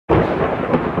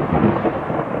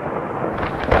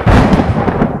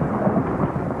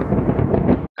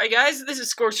Hi guys, this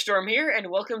is ScorchStorm here, and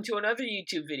welcome to another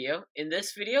YouTube video. In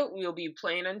this video, we will be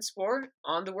playing on Spore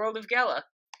on the world of Gala.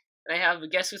 And I have a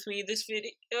guest with me this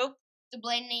video. The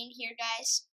Blade Name here,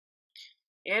 guys.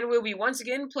 And we'll be once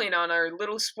again playing on our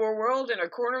little Spore world in our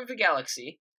corner of the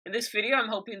galaxy. In this video, I'm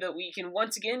hoping that we can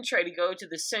once again try to go to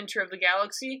the center of the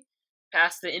galaxy,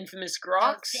 past the infamous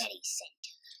Grox. The very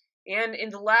center. And in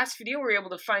the last video, we were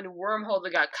able to find a wormhole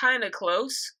that got kinda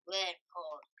close.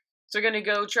 Wormhole. So we're gonna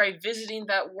go try visiting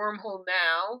that wormhole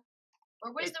now.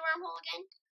 Or where's the wormhole again?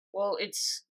 Well,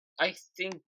 I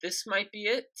think this might be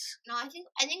it. No, I think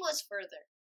it was further.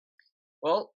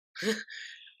 Well,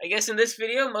 I guess in this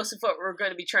video, most of what we're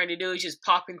going to be trying to do is just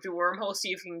popping through wormholes,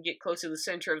 see if we can get close to the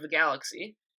center of the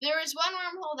galaxy. There was one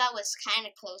wormhole that was kind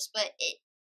of close, but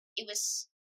we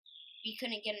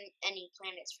couldn't get any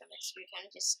planets from it, so we were kind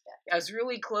of just stuck. Yeah, I was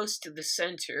really close to the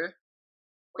center.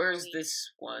 Where's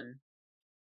this one?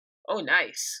 Oh,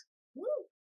 nice. Woo!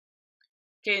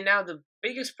 Okay, now the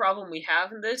biggest problem we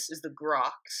have in this is the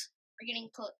Grox. We're getting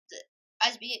close.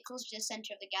 As we get closer to the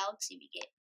center of the galaxy, we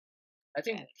get. I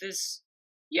think this.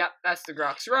 Yep, that's the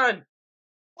Grox. Run!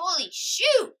 Holy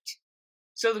shoot!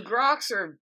 So the Grox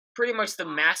are pretty much the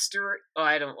master. Oh,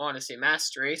 I don't want to say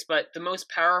master race, but the most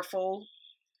powerful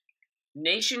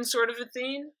nation, sort of a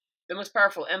thing. The most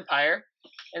powerful empire,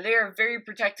 and they are very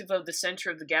protective of the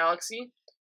center of the galaxy.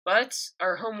 But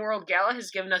our homeworld Gala has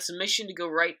given us a mission to go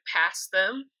right past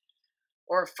them,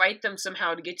 or fight them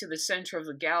somehow to get to the center of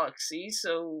the galaxy,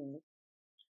 so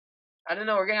I don't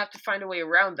know, we're going to have to find a way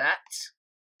around that.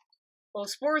 Well,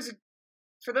 Spore is,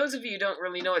 for those of you who don't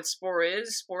really know what Spore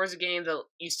is a game that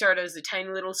you start as a tiny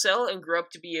little cell and grow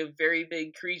up to be a very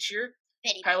big creature,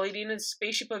 piloting a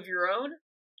spaceship of your own.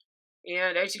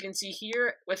 And as you can see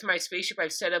here, with my spaceship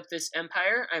I've set up this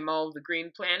empire. I'm all of the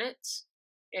green planets.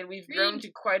 And we've grown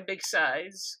to quite a big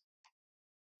size.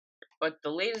 But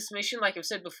the latest mission, like I've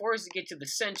said before, is to get to the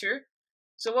center.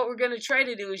 So what we're going to try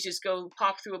to do is just go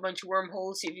pop through a bunch of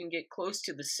wormholes, see if we can get close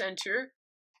to the center.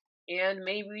 And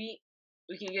maybe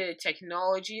we can get a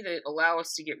technology that allow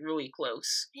us to get really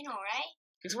close. I know, right?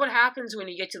 Because what happens when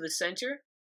you get to the center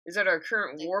is that our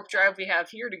current warp drive we have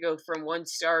here to go from one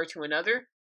star to another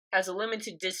has a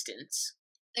limited distance.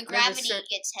 The gravity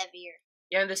gets heavier.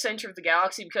 Yeah, in the center of the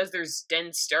galaxy, because there's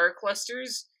dense star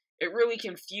clusters, it really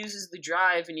confuses the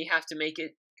drive, and you have to make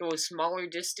it go a smaller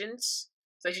distance,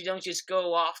 so that you don't just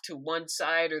go off to one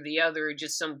side or the other, or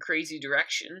just some crazy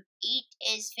direction. It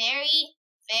is very,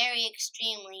 very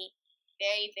extremely,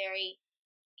 very, very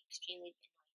extremely.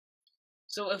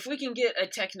 So if we can get a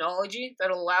technology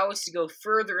that'll allow us to go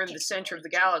further in the center of the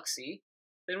galaxy,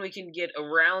 then we can get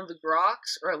around the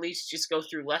Grox, or at least just go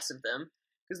through less of them.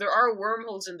 Because there are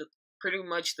wormholes in pretty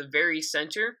much the very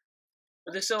center,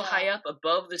 but they're so high up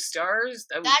above the stars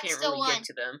that we can't really get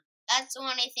to them. That's the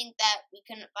one I think that we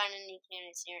couldn't find any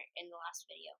planets here in the last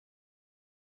video.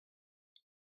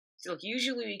 So look,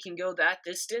 usually we can go that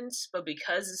distance, but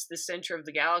because it's the center of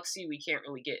the galaxy, we can't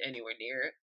really get anywhere near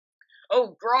it.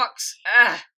 Oh, Grox!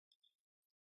 Ah!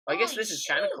 Well, I guess this is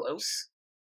kind of close.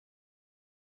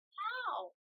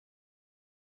 How?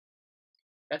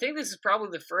 I think this is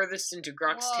probably the furthest into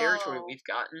Grox Territory we've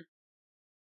gotten.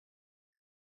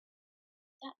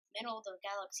 That middle of the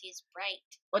galaxy is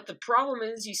bright. But the problem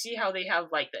is, you see how they have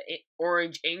like the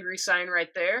orange angry sign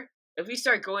right there? If we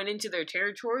start going into their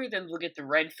territory, then we'll get the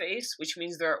red face, which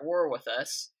means they're at war with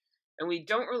us. And we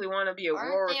don't really want to be at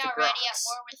war with the Grox. Aren't they already at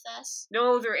war with us?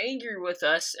 No, they're angry with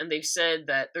us, and they've said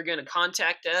that they're going to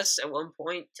contact us at one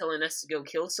point, telling us to go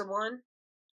kill someone,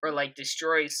 or like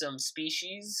destroy some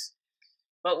species.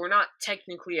 But we're not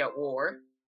technically at war.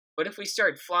 But if we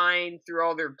start flying through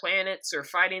all their planets, or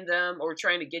fighting them, or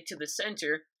trying to get to the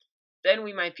center, then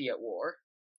we might be at war,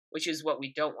 which is what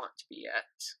we don't want to be at.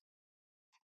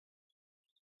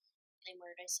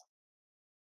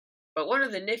 But one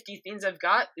of the nifty things I've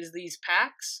got is these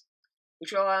packs,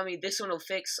 which will allow me, this one will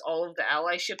fix all of the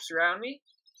ally ships around me,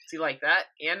 see like that,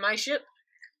 and my ship,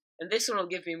 and this one will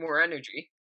give me more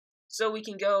energy. So we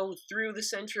can go through the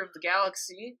center of the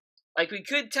galaxy. Like, we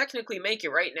could technically make it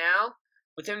right now,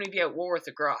 but then we'd be at war with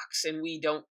the Grox, and we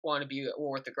don't want to be at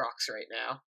war with the Grox right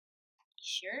now.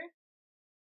 Sure?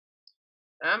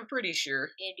 I'm pretty sure.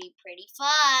 It'd be pretty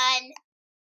fun.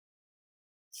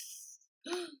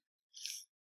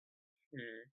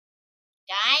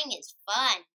 Dying is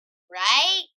fun,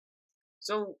 right?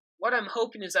 So, what I'm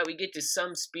hoping is that we get to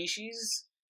some species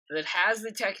that has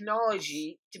the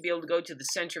technology to be able to go to the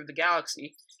center of the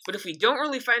galaxy. But if we don't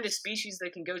really find a species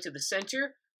that can go to the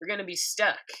center, we're going to be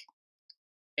stuck.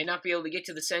 And not be able to get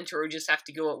to the center, or just have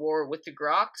to go at war with the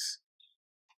Grox.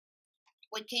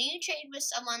 Wait, can you trade with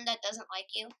someone that doesn't like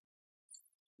you?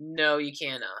 No, you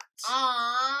cannot.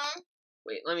 Aww.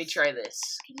 Wait, let me try this.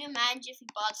 Can you imagine if we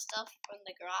bought stuff from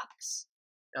the Grox?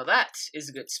 Now that is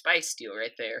a good spice deal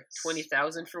right there.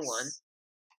 20,000 for one.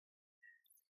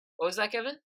 What was that,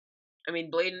 Kevin? I mean,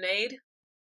 Blade and Aid?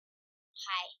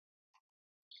 Hi.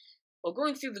 Well,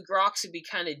 going through the Grox would be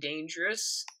kind of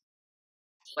dangerous.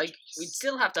 Like, we'd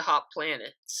still have to hop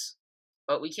planets.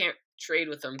 But we can't trade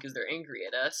with them because they're angry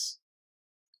at us.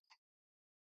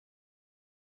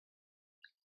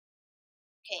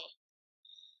 Okay.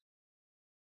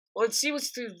 Well, let's see what's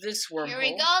through this wormhole. Here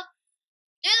we go.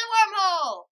 Through the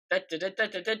wormhole! Da da da da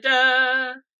da da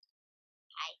da!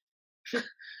 Hi.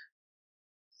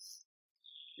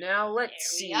 Now, let's Here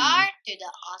see. we are, through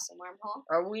the awesome wormhole.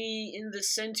 Are we in the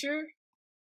center?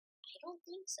 I don't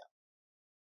think so.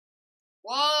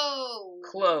 Whoa!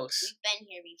 Close. We've been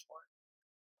here before.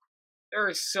 There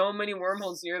are so many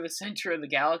wormholes near the center of the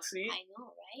galaxy. I know,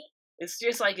 right? It's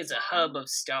just like it's a hub of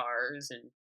stars and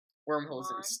wormholes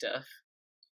Come on. and stuff.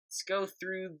 Let's go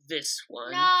through this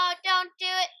one. No, don't do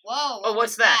it. Whoa, Oh,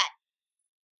 what's was that?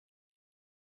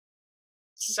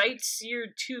 Sightseer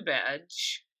 2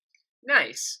 badge.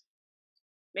 Nice.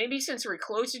 Maybe since we're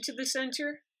closer to the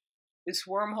center, this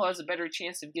wormhole has a better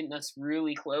chance of getting us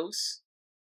really close.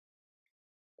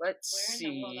 Let's Where see.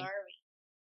 in the world are we?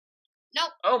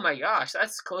 Nope. Oh my gosh,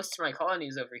 that's close to my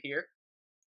colonies over here.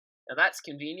 Now that's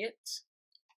convenient.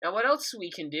 Now what else we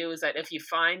can do is that if you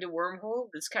find a wormhole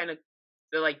that's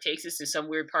that like takes us to some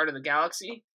weird part of the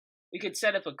galaxy, we could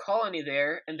set up a colony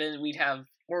there, and then we'd have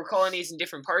more colonies in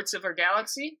different parts of our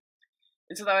galaxy.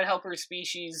 And so that would help our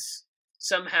species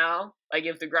somehow. Like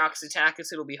if the Grox attack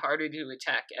us, it'll be harder to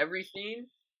attack everything.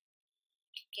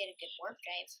 Get a good warp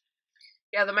drive.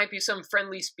 Yeah, there might be some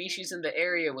friendly species in the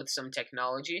area with some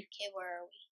technology. Okay, where are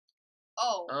we?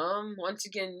 Oh. Once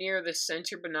again near the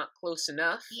center, but not close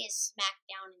enough. He is smack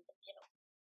down in the middle.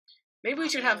 Maybe we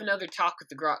should have another talk with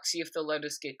the Grox, see if they'll let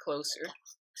us get closer.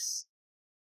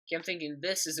 Okay, I'm thinking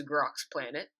this is a Grox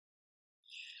planet.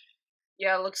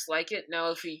 Yeah, looks like it.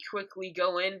 Now if we quickly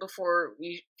go in before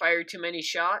we fire too many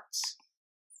shots.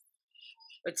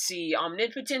 Let's see,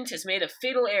 Omnipotent has made a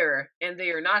fatal error, and they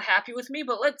are not happy with me,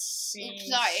 but let's see.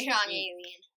 Sorry, wrong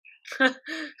alien.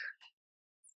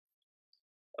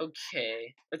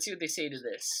 Okay, let's see what they say to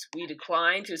this. We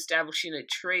decline to establishing a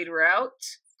trade route.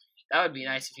 That would be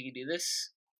nice if you could do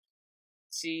this.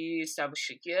 Let's see, establish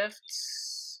a gift.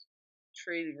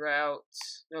 Trade route.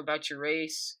 Know about your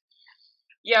race.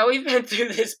 Yeah, we've been through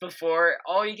this before.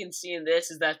 All you can see in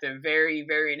this is that they're very,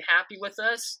 very unhappy with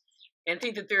us. And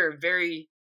think that they're very,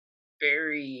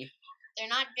 very... They're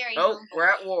not very Oh, humble. we're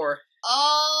at war.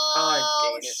 Oh,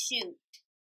 dang it. shoot.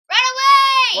 Run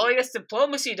away! Well, I guess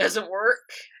diplomacy doesn't work.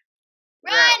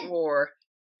 Run! We're at war.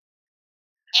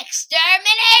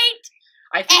 Exterminate!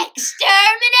 Exterminate!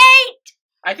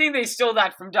 I think they stole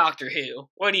that from Doctor Who.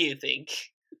 What do you think?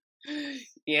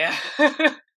 Yeah.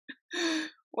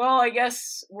 Well, I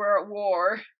guess we're at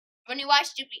war. When you watch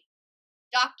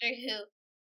Doctor Who,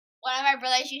 one of my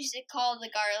brothers used to call the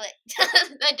garlic,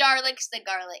 the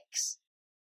Daleks.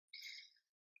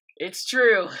 It's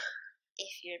true.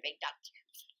 If you're a big Doctor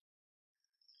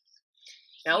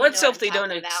Now You let's know hope what they I'm don't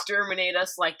talking about. exterminate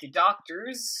us like the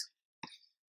doctors.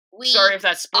 We Sorry if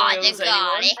that are spoils the anyone.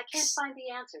 Galactic. I can't find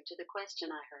the answer to the question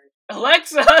I heard.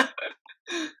 Alexa!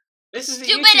 This is a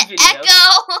YouTube Stupid video. echo!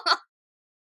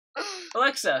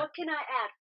 Alexa, What can I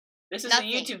add? this is Nothing.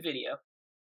 a YouTube video.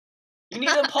 You need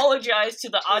to apologize to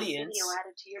the to a audience. Video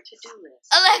added to your to-do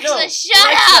list. Alexa, No, shut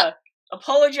Alexa, up!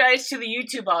 apologize to the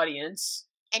YouTube audience.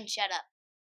 And shut up.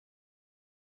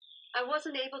 I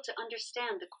wasn't able to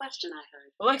understand the question I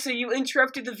heard. Alexa, you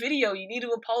interrupted the video. You need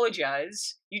to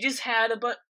apologize. You just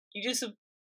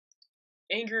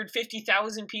angered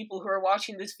 50,000 people who are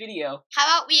watching this video. How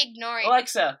about we ignore it?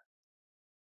 Alexa,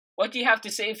 what do you have to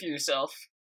say for yourself?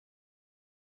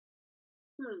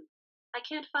 I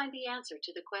can't find the answer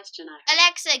to the question I heard.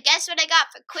 Alexa, guess what I got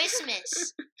for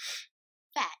Christmas?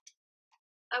 Fat.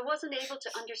 I wasn't able to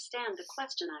understand the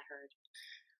question I heard.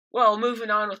 Well, moving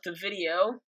on with the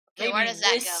video. Okay, where does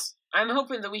that go? I'm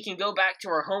hoping that we can go back to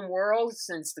our home world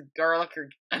since the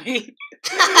the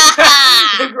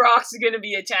Grox are going to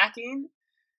be attacking.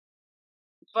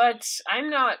 But I'm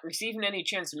not receiving any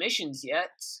transmissions yet.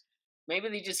 Maybe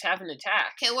they just haven't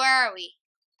attacked. Okay, where are we?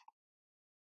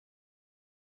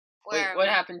 Wait, what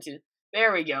happened to...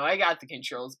 There we go, I got the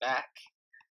controls back.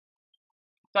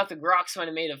 Thought the Grox might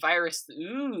have made a virus...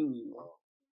 Ooh.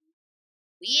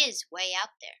 We is way out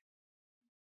there.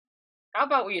 How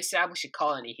about we establish a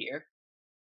colony here?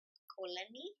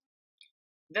 Colony?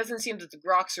 It doesn't seem that the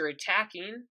Grox are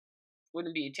attacking.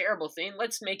 Wouldn't be a terrible thing.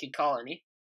 Let's make a colony.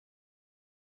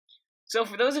 So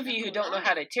for those of you who don't know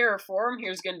how to terraform,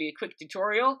 here's going to be a quick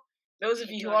tutorial. Those of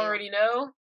you who already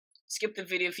know, skip the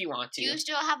video if you want to. Do you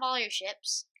still have all your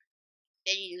ships?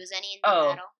 Did you lose any in the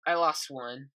battle? I lost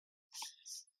one.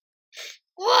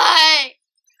 What?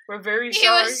 We're very He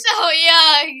sorry. was so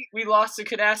young. We lost the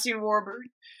Cardassian warbird.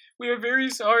 We are very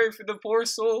sorry for the poor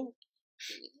soul.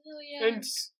 So young. And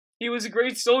he was a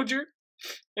great soldier,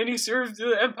 and he served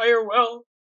the Empire well.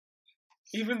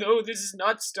 Even though this is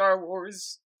not Star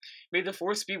Wars, may the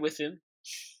Force be with him.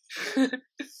 Live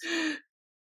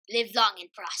long and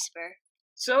prosper.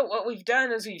 So what we've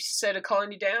done is we've set a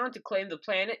colony down to claim the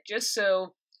planet, just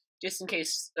in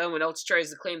case someone else tries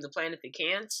to claim the planet, they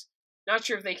can't. Not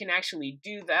sure if they can actually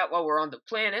do that while we're on the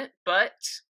planet, but...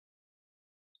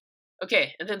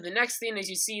 Okay, and then the next thing is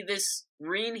you see this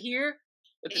ring here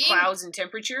with the clouds and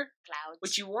temperature. Clouds.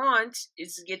 What you want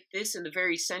is to get this in the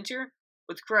very center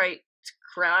with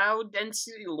cloud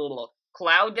density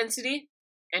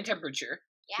and temperature.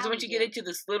 Yeah, So once you get into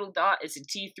this little dot, it's a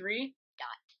T3.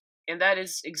 And that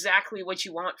is exactly what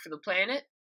you want for the planet.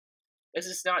 This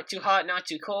is not too hot, not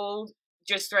too cold.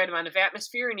 Just the right amount of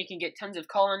atmosphere, and you can get tons of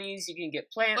colonies. You can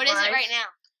get plant life. What is it right now?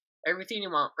 Everything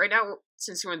you want. Right now,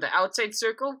 since we're in the outside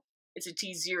circle, it's a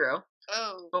T0.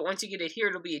 Oh. But once you get it here,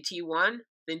 it'll be a T1,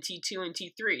 then T2, and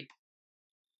T3.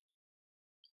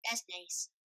 That's nice.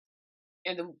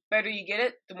 And the better you get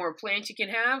it, the more plants you can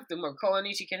have, the more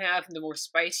colonies you can have, and the more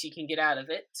spice you can get out of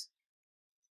it.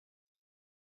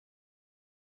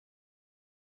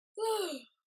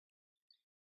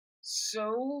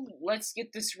 So, let's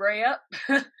get this ray up.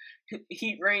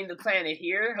 Heat raying the planet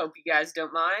here. Hope you guys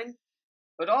don't mind.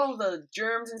 But all the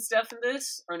germs and stuff in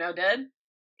this are now dead.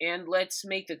 And let's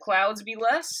make the clouds be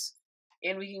less.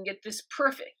 And we can get this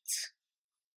perfect.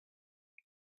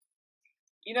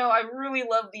 You know, I really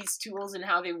love these tools and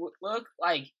how they look.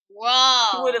 Like,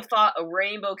 whoa. Who would have thought a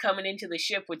rainbow coming into the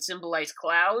ship would symbolize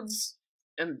clouds?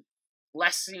 And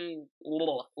lessening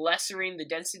the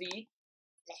density.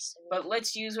 But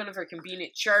let's use one of our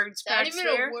convenient charge packs Is that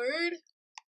even there. a word?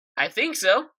 I think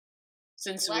so.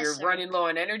 Since we're running low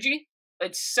on energy,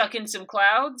 let's suck in some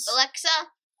clouds.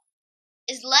 Alexa,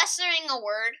 is lessering a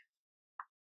word?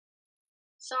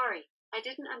 Sorry, I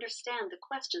didn't understand the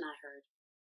question I heard.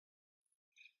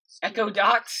 Echo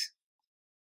Dot,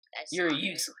 That's you're not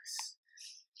useless.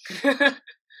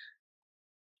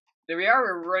 There we are,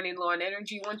 we're running low on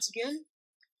energy once again.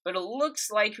 But it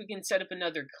looks like we can set up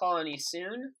another colony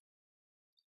soon.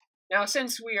 Now,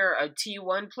 since we are a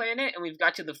T1 planet and we've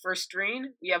got to the first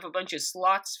drain, we have a bunch of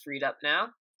slots freed up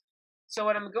now. So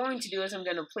what I'm going to do is I'm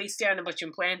going to place down a bunch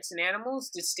of plants and animals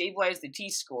to stabilize the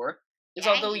T-score. Because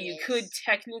although you could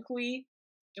technically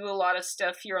do a lot of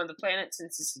stuff here on the planet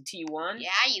since it's a T1.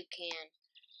 Yeah, you can.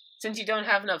 Since you don't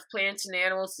have enough plants and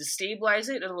animals to stabilize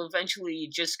it, it'll eventually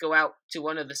just go out to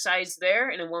one of the sides there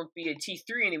and it won't be a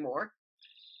T3 anymore.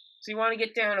 So you want to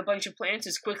get down a bunch of plants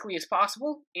as quickly as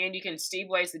possible, and you can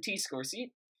stabilize the T-score.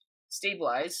 See?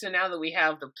 Stabilize. So now that we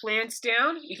have the plants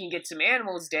down, we can get some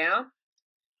animals down.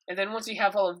 And then once we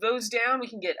have all of those down, we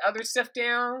can get other stuff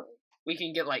down. We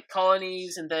can get, like,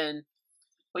 colonies, and then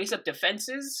place up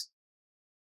defenses.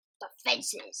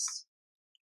 Defenses.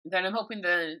 Then I'm hoping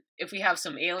that if we have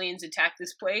some aliens attack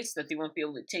this place, that they won't be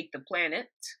able to take the planet.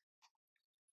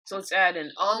 So let's add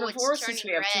an omnivore, since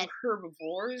we have two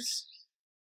herbivores.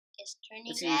 It's turning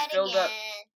Let's see, red filled again. up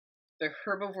the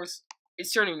herbivores.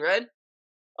 It's turning red?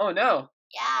 Oh no.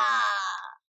 Yeah.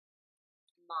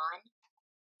 Come on.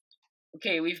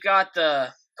 Okay, we've got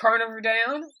the carnivore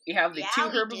down. We have the two we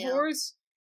herbivores.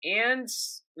 And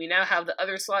we now have the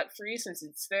other slot free since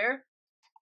it's there.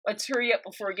 Let's hurry up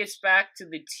before it gets back to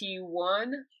the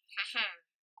T1.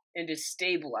 And it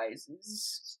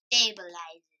stabilizes.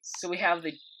 So we have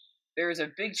there's a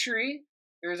big tree.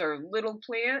 There's our little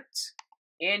plant.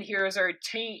 And here's our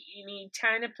teeny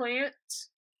tiny plant.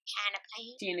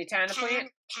 Teeny tiny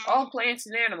plant. All plants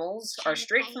and animals are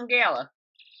straight from Gala.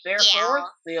 Therefore,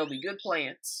 they'll be good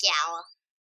plants. Gala.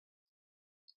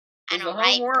 The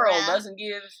whole world doesn't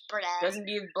give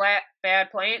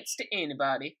bad plants to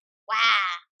anybody.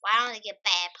 Why don't they get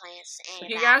bad plants to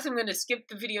anybody? Okay, guys, I'm going to skip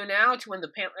the video now to when the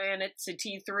planet's a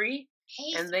T3.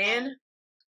 And then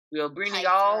we'll bring it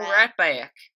all right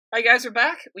back. Hi guys, we're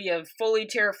back. We have fully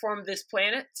terraformed this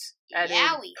planet, added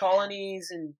colonies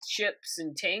and ships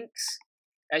and tanks.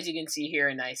 As you can see here,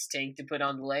 a nice tank to put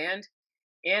on the land.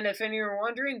 And if any are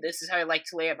wondering, this is how I like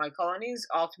to lay out my colonies.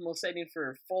 Optimal setting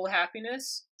for full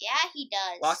happiness. Yeah, he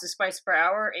does. Lots of spice per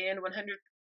hour and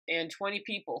 120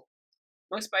 people.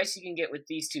 Most spice you can get with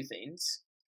these two things.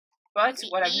 But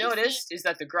what I've noticed is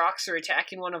that the Grox are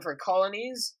attacking one of our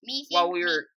colonies while we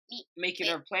were making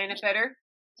our planet better.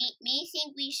 Me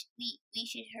think we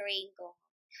should hurry and go home.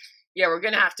 Yeah, we're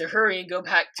gonna have to hurry and go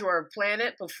back to our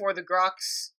planet before the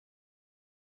Grox,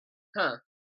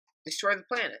 destroy the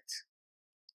planet.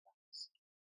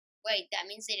 Wait, that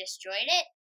means they destroyed it?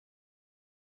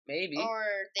 Maybe. Or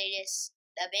they just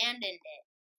abandoned it?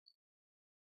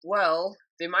 Well,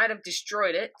 they might have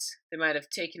destroyed it. They might have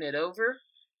taken it over.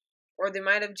 Or they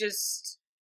might have just...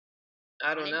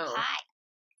 I don't know. Pie.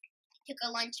 Took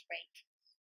a lunch break.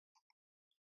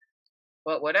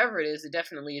 But whatever it is, it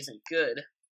definitely isn't good.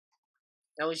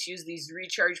 Now let's use these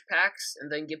recharge packs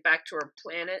and then get back to our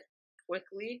planet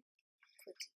quickly.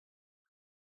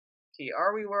 Okay,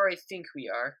 are we where I think we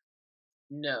are?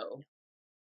 No.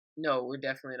 No, we're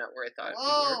definitely not where I thought we were.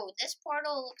 Whoa, this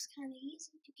portal looks kind of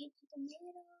easy to get to the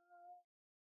middle.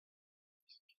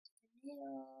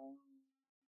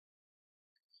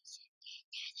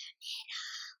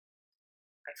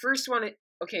 I first want to...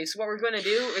 Okay, so what we're going to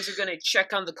do is we're going to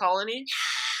check on the colony.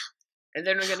 And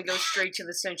then we're going to go straight to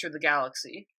the center of the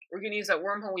galaxy. We're going to use that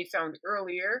wormhole we found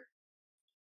earlier.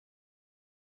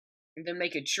 And then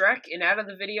make a trek. And out of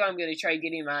the video, I'm going to try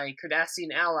getting my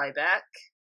Cardassian ally back.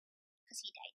 Because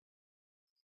he died.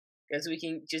 Because we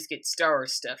can just get Star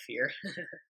Wars stuff here.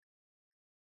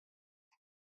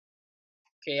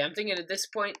 Okay, I'm thinking at this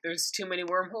point, there's too many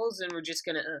wormholes, and we're just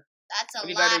going to... That's a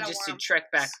we lot better of just to wormholes.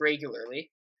 trek back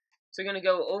regularly. So we're going to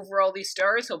go over all these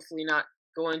stars, hopefully not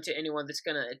go into anyone that's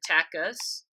going to attack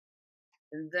us.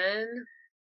 And then...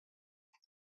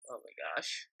 Oh my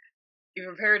gosh. Be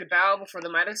prepared to bow before the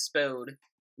might of Spode.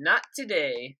 Not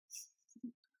today.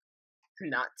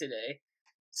 Not today.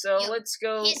 So let's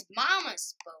go... His mama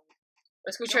Spode.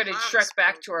 Let's go try to trek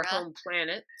back to our home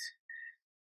planet.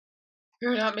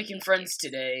 We're not making friends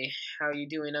today. How are you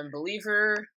doing,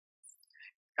 Unbeliever?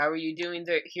 How are you doing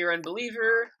here,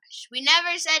 Unbeliever? We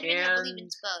never said we didn't believe in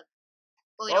Spode.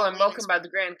 Well, I'm welcomed by the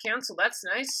Grand Council. That's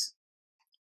nice.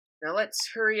 Now let's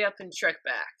hurry up and trek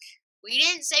back. We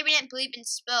didn't say we didn't believe in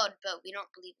Spode, but we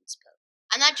don't believe in Spode.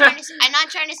 I'm not trying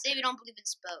to say we don't believe in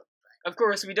Spode. But. Of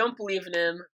course, we don't believe in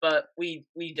him, but we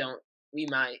don't. We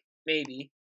might,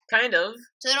 maybe, kind of.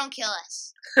 So don't kill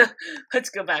us. Let's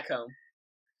go back home.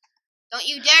 Don't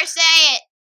you dare say it.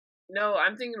 No,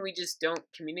 I'm thinking we just don't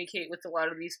communicate with a lot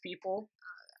of these people.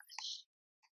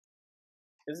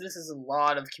 Because this is a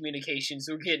lot of communications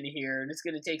we're getting here, and it's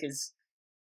going to take us...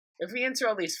 If we answer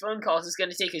all these phone calls, it's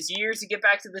going to take us years to get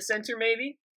back to the center,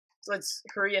 maybe? So let's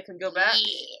hurry up and go back.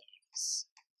 Yes.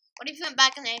 What if you went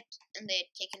back and they had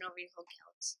taken over your whole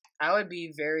galaxy? I would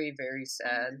be very, very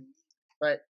sad.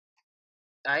 But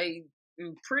I'm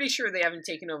pretty sure they haven't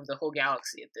taken over the whole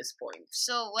galaxy at this point.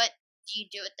 So what do you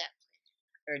do with that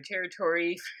planet? Our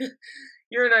territory...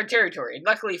 You're in our territory. And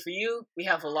luckily for you, we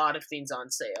have a lot of things on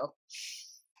sale.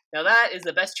 Now that is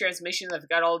the best transmission I've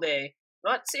got all day.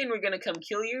 I'm not saying we're going to come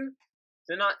kill you.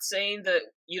 They're not saying that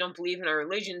you don't believe in our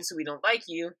religion, so we don't like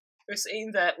you. They're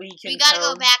saying that we can gotta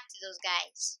go back to those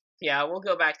guys. Yeah, we'll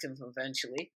go back to them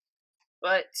eventually.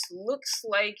 But looks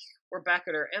like we're back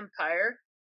at our empire.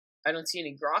 I don't see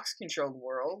any Grox-controlled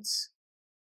worlds.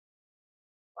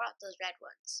 What about those red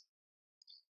ones?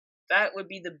 That would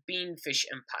be the Beanfish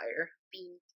Empire.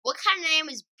 What kind of name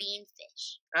is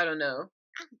Beanfish? I don't know.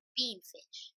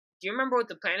 Beanfish. Do you remember what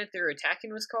the planet they were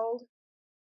attacking was called?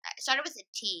 It started with a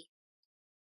T.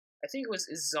 I think it was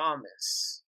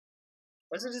Izamis.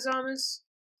 Was it Izamis?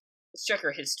 Let's check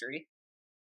our history.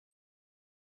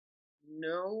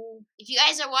 No. If you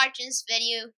guys are watching this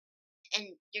video and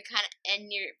you're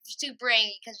super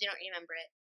angry because we don't remember it.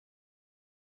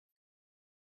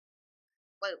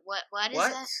 Wait, what is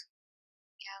that?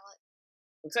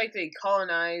 Looks like they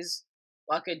colonized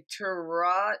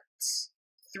Lakaturot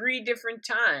 3 different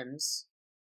times.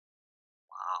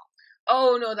 Wow.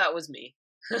 Oh no, that was me.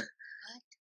 What?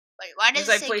 Wait, why does it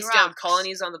say Because I placed Grox? down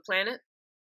colonies on the planet.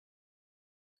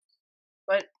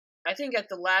 But I think at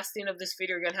the last end of this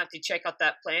video, we're going to have to check out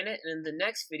that planet. And in the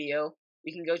next video,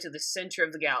 we can go to the center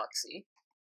of the galaxy.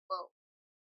 Whoa.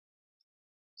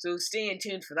 So stay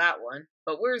tuned for that one.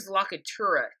 But where's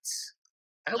Lakaturot?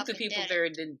 I hope the people there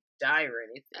didn't die or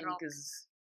anything. Because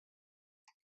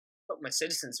I hope my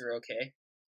citizens are okay.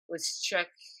 Let's check.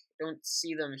 Don't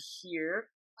see them here.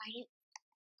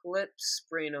 Eclipse,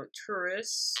 Brano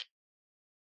Tourists.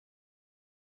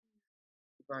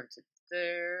 On to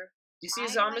there. Do you see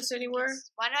Izamis anywhere?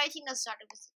 Why do I think that started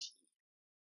with a T?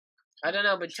 I don't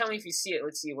know, but tell me if you see it.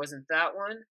 Let's see. It wasn't that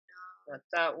one. No. Not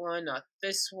that one. Not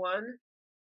this one.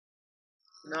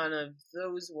 None of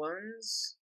those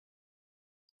ones.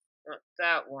 Not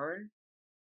that one.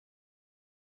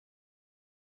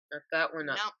 Not that one.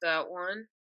 Not that one.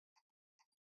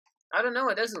 I don't know.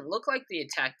 It doesn't look like they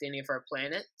attacked any of our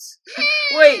planets.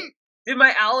 Wait, did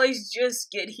my allies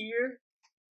just get here?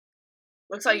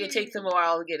 Looks like it takes them a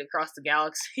while to get across the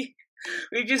galaxy.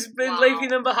 We've just been leaving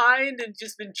them behind and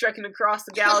just been trekking across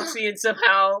the galaxy, and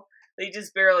somehow they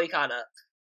just barely caught up.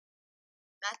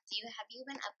 Matthew, have you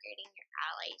been upgrading your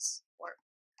allies or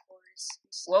cores?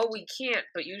 Well, we can't,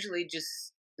 but usually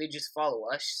they just follow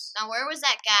us. Now, where was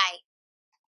that guy?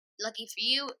 Lucky for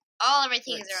you, all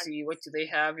everything's Let's see, what do they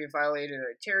have? You violated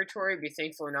our territory. Be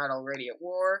thankful we're not already at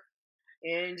war.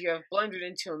 And you have blundered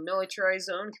into a militarized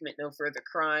zone. Commit no further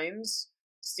crimes.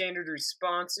 Standard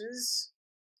responses.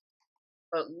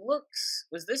 But looks,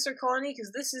 was this our colony?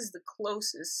 Because this is the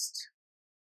closest.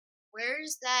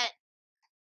 Where's that?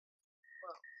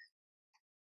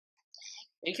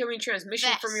 Incoming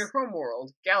transmission from your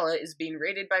homeworld. Gala is being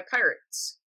raided by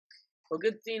pirates. Well,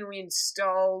 good thing we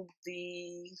installed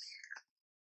the...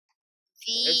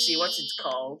 Let's see, what's it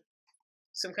called?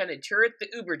 Some kind of turret? The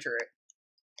Uber turret.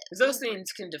 Because those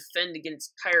things can defend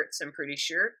against pirates, I'm pretty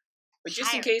sure. But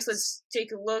just in case, let's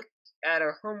take a look at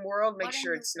our homeworld. Make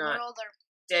sure it's not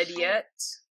dead yet.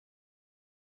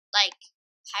 Like,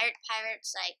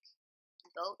 pirates, like,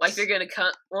 boats? Like they're gonna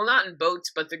come... Well, not in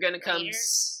boats, but they're gonna come...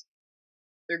 Raiders?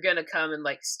 They're gonna come and,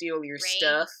 like, steal your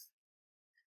stuff.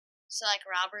 So, like,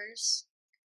 robbers?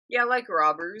 Yeah, like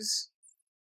robbers.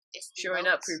 Showing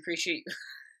up, boats? we appreciate...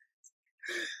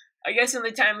 I guess in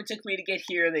the time it took me to get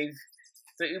here, the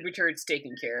Uber turret's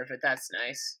taken care of it. That's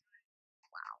nice.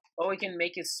 Wow. Well, we can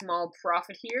make a small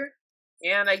profit here.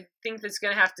 And I think that's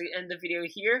gonna have to end the video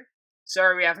here.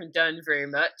 Sorry we haven't done very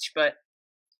much, but...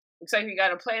 Looks like we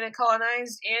got a planet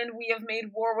colonized, and we have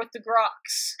made war with the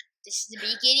Grox. This is the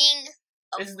beginning...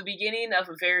 This is the beginning of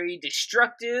a very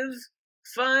destructive,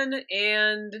 fun,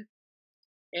 and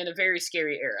a very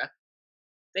scary era.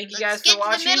 Thank you guys for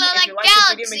watching. If you liked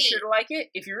the video, make sure to like it.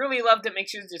 If you really loved it, make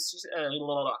sure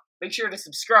to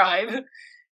subscribe.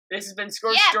 This has been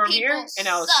ScorchStorm here, and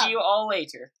I will see you all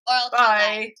later. Bye.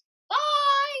 Bye,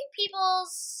 Bye,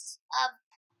 peoples of